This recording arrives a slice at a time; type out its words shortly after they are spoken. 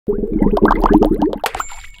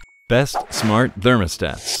Best smart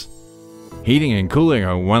thermostats. Heating and cooling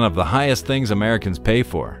are one of the highest things Americans pay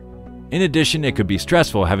for. In addition, it could be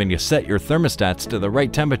stressful having to set your thermostats to the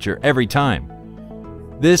right temperature every time.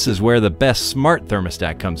 This is where the best smart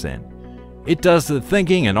thermostat comes in. It does the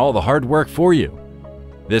thinking and all the hard work for you.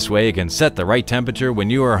 This way it can set the right temperature when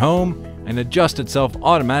you are home and adjust itself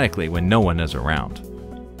automatically when no one is around.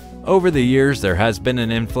 Over the years, there has been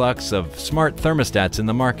an influx of smart thermostats in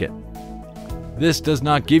the market. This does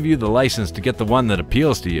not give you the license to get the one that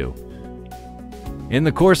appeals to you. In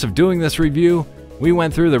the course of doing this review, we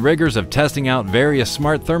went through the rigors of testing out various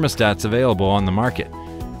smart thermostats available on the market.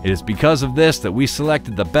 It is because of this that we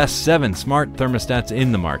selected the best 7 smart thermostats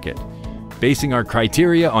in the market. Basing our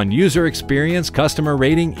criteria on user experience, customer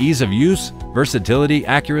rating, ease of use, versatility,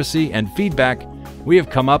 accuracy, and feedback, we have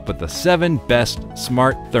come up with the 7 best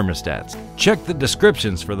smart thermostats. Check the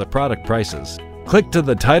descriptions for the product prices. Click to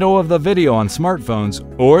the title of the video on smartphones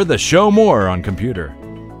or the show more on computer.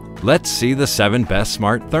 Let's see the 7 best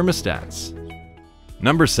smart thermostats.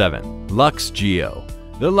 Number 7. Lux GEO.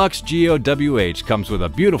 The Lux GEO WH comes with a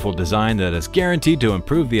beautiful design that is guaranteed to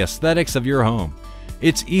improve the aesthetics of your home.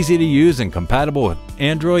 It's easy to use and compatible with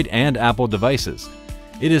Android and Apple devices.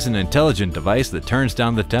 It is an intelligent device that turns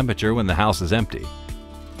down the temperature when the house is empty.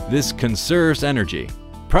 This conserves energy.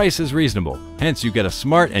 Price is reasonable, hence you get a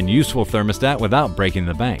smart and useful thermostat without breaking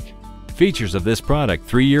the bank. Features of this product: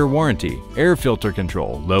 3-year warranty, air filter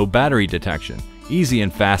control, low battery detection, easy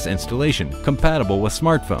and fast installation, compatible with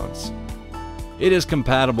smartphones. It is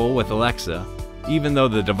compatible with Alexa, even though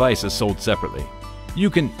the device is sold separately. You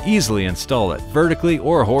can easily install it vertically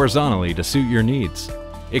or horizontally to suit your needs.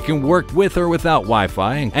 It can work with or without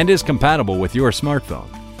Wi-Fi and is compatible with your smartphone.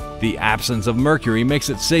 The absence of mercury makes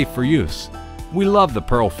it safe for use. We love the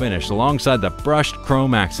pearl finish alongside the brushed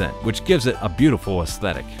chrome accent, which gives it a beautiful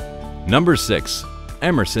aesthetic. Number 6.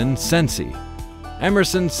 Emerson Sensi.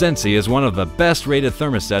 Emerson Sensi is one of the best rated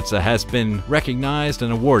thermostats that has been recognized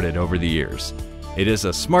and awarded over the years. It is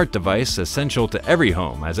a smart device essential to every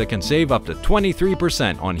home, as it can save up to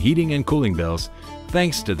 23% on heating and cooling bills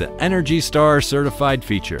thanks to the Energy Star certified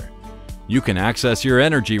feature. You can access your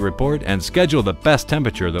energy report and schedule the best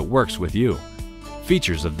temperature that works with you.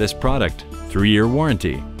 Features of this product: 3-year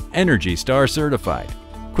warranty, Energy Star certified,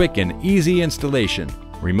 quick and easy installation,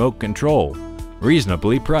 remote control,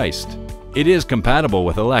 reasonably priced. It is compatible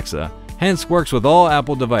with Alexa, hence works with all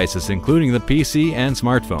Apple devices including the PC and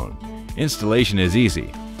smartphone. Installation is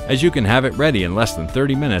easy, as you can have it ready in less than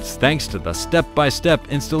 30 minutes thanks to the step-by-step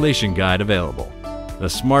installation guide available. The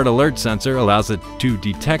Smart Alert sensor allows it to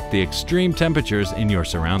detect the extreme temperatures in your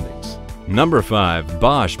surroundings. Number 5.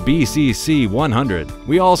 Bosch BCC100.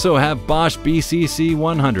 We also have Bosch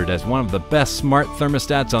BCC100 as one of the best smart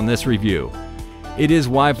thermostats on this review. It is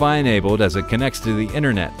Wi-Fi enabled as it connects to the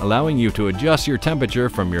internet, allowing you to adjust your temperature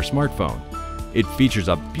from your smartphone. It features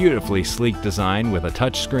a beautifully sleek design with a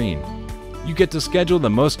touch screen. You get to schedule the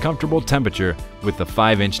most comfortable temperature with the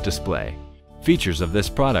 5-inch display. Features of this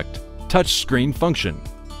product: touch screen function,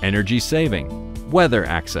 energy saving, weather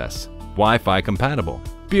access, Wi-Fi compatible,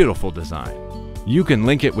 beautiful design. You can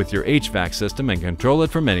link it with your HVAC system and control it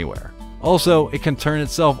from anywhere. Also, it can turn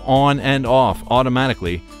itself on and off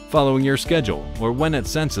automatically following your schedule or when it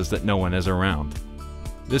senses that no one is around.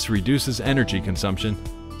 This reduces energy consumption,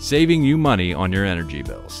 saving you money on your energy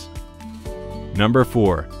bills. Number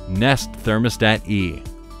 4. Nest Thermostat E.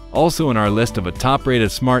 Also in our list of a top-rated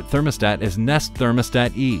smart thermostat is Nest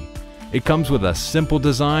Thermostat E. It comes with a simple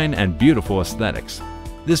design and beautiful aesthetics.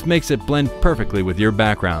 This makes it blend perfectly with your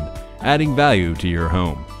background, adding value to your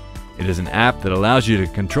home. It is an app that allows you to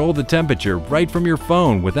control the temperature right from your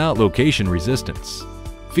phone without location resistance.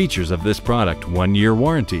 Features of this product: 1-year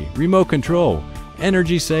warranty, remote control,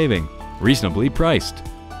 energy saving, reasonably priced,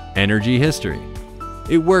 energy history.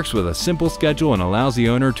 It works with a simple schedule and allows the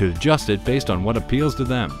owner to adjust it based on what appeals to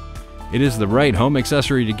them. It is the right home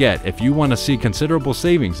accessory to get if you want to see considerable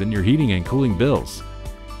savings in your heating and cooling bills.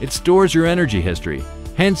 It stores your energy history,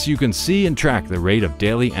 hence you can see and track the rate of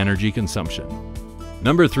daily energy consumption.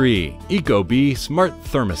 Number 3. Ecobee Smart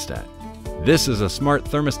Thermostat. This is a smart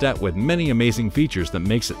thermostat with many amazing features that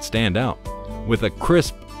makes it stand out. With a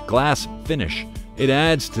crisp glass finish, it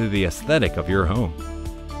adds to the aesthetic of your home.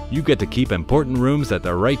 You get to keep important rooms at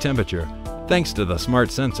the right temperature thanks to the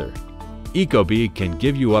smart sensor. Ecobee can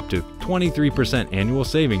give you up to 23% annual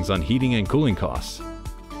savings on heating and cooling costs.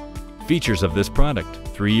 Features of this product: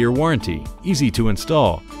 3-year warranty, easy to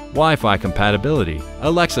install, Wi-Fi compatibility,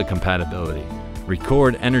 Alexa compatibility,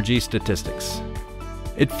 record energy statistics.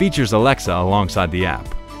 It features Alexa alongside the app.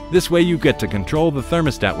 This way you get to control the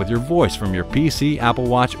thermostat with your voice from your PC, Apple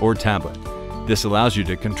Watch, or tablet. This allows you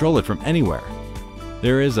to control it from anywhere.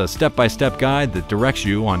 There is a step-by-step guide that directs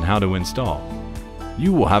you on how to install.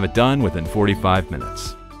 You will have it done within 45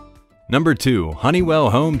 minutes. Number 2. Honeywell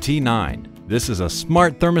Home T9. This is a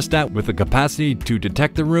smart thermostat with the capacity to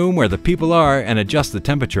detect the room where the people are and adjust the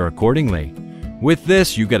temperature accordingly. With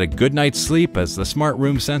this, you get a good night's sleep as the smart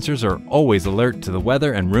room sensors are always alert to the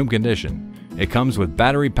weather and room condition. It comes with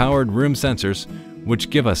battery-powered room sensors, which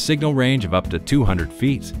give a signal range of up to 200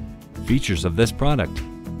 feet. Features of this product: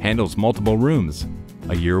 handles multiple rooms,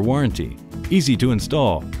 a year warranty, easy to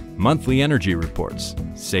install, monthly energy reports,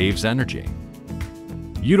 saves energy.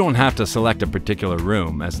 You don't have to select a particular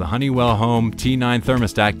room, as the Honeywell Home T9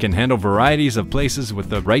 thermostat can handle varieties of places with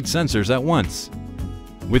the right sensors at once.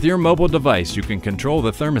 With your mobile device, you can control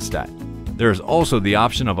the thermostat. There is also the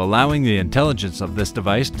option of allowing the intelligence of this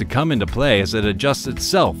device to come into play as it adjusts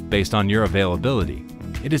itself based on your availability.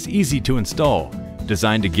 It is easy to install,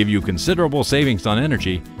 designed to give you considerable savings on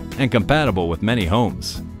energy, and compatible with many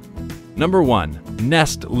homes. Number 1.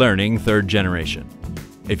 Nest Learning 3rd Generation.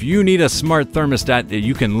 If you need a smart thermostat that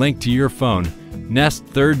you can link to your phone, Nest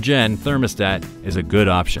 3rd Gen thermostat is a good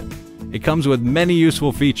option. It comes with many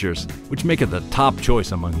useful features, which make it the top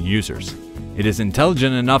choice among users. It is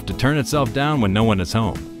intelligent enough to turn itself down when no one is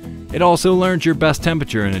home. It also learns your best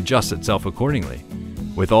temperature and adjusts itself accordingly.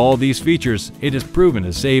 With all these features, it is proven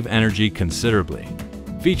to save energy considerably.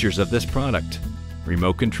 Features of this product: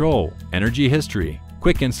 remote control, energy history,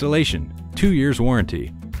 quick installation, 2 years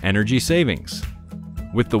warranty, energy savings.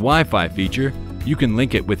 With the Wi-Fi feature, you can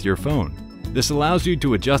link it with your phone. This allows you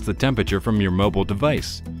to adjust the temperature from your mobile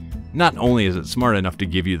device. Not only is it smart enough to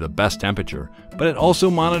give you the best temperature, but it also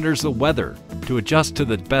monitors the weather to adjust to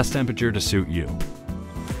the best temperature to suit you.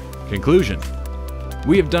 Conclusion: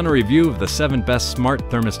 we have done a review of the 7 best smart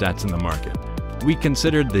thermostats in the market. We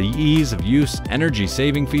considered the ease of use, energy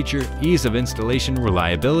saving feature, ease of installation,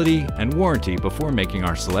 reliability, and warranty before making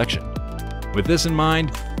our selection. With this in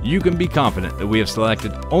mind, you can be confident that we have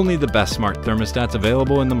selected only the best smart thermostats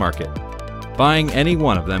available in the market. Buying any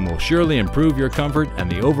one of them will surely improve your comfort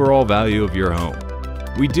and the overall value of your home.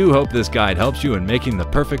 We do hope this guide helps you in making the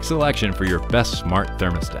perfect selection for your best smart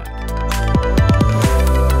thermostat.